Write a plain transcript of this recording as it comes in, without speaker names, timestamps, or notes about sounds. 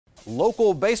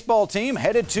local baseball team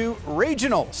headed to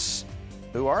regionals.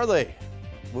 Who are they?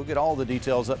 We'll get all the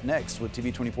details up next with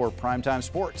TV24 Primetime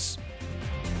Sports.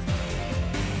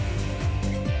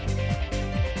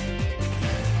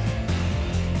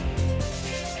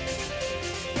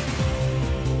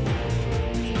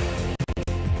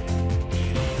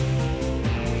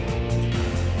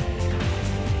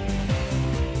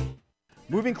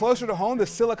 Moving closer to home, the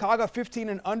Sylacauga 15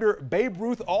 and under Babe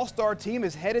Ruth All Star team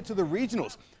is headed to the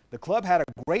regionals. The club had a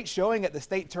great showing at the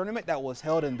state tournament that was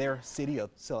held in their city of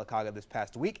Sylacauga this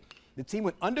past week. The team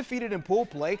went undefeated in pool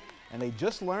play, and they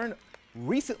just learned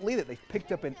recently that they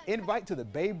picked up an invite to the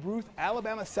Babe Ruth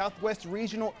Alabama Southwest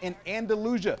Regional in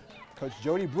Andalusia. Coach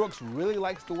Jody Brooks really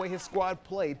likes the way his squad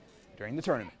played during the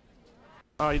tournament.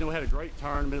 We had a great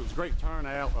tournament. It was a great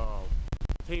turnout.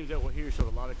 Teams that were here showed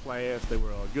a lot of class. They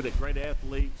were great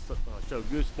athletes, showed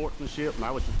good sportsmanship, and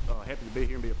I was just happy to be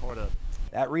here and be a part of it.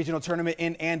 That regional tournament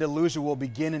in Andalusia will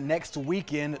begin next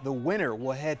weekend. The winner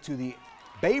will head to the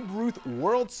Babe Ruth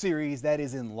World Series that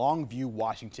is in Longview,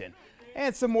 Washington.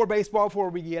 And some more baseball before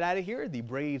we get out of here. The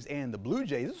Braves and the Blue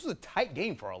Jays. This was a tight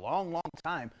game for a long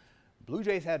time. Blue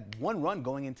Jays had one run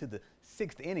going into the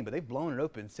 6th inning, but they've blown it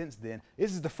open since then.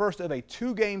 This is the first of a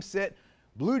 2-game set.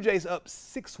 Blue Jays up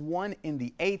 6-1 in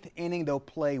the 8th inning. They'll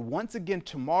play once again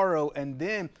tomorrow, and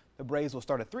then the Braves will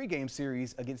start a 3-game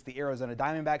series against the Arizona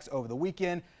Diamondbacks over the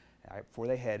weekend before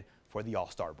they head for the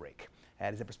All-Star break.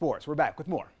 That is it for sports. We're back with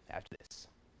more after this.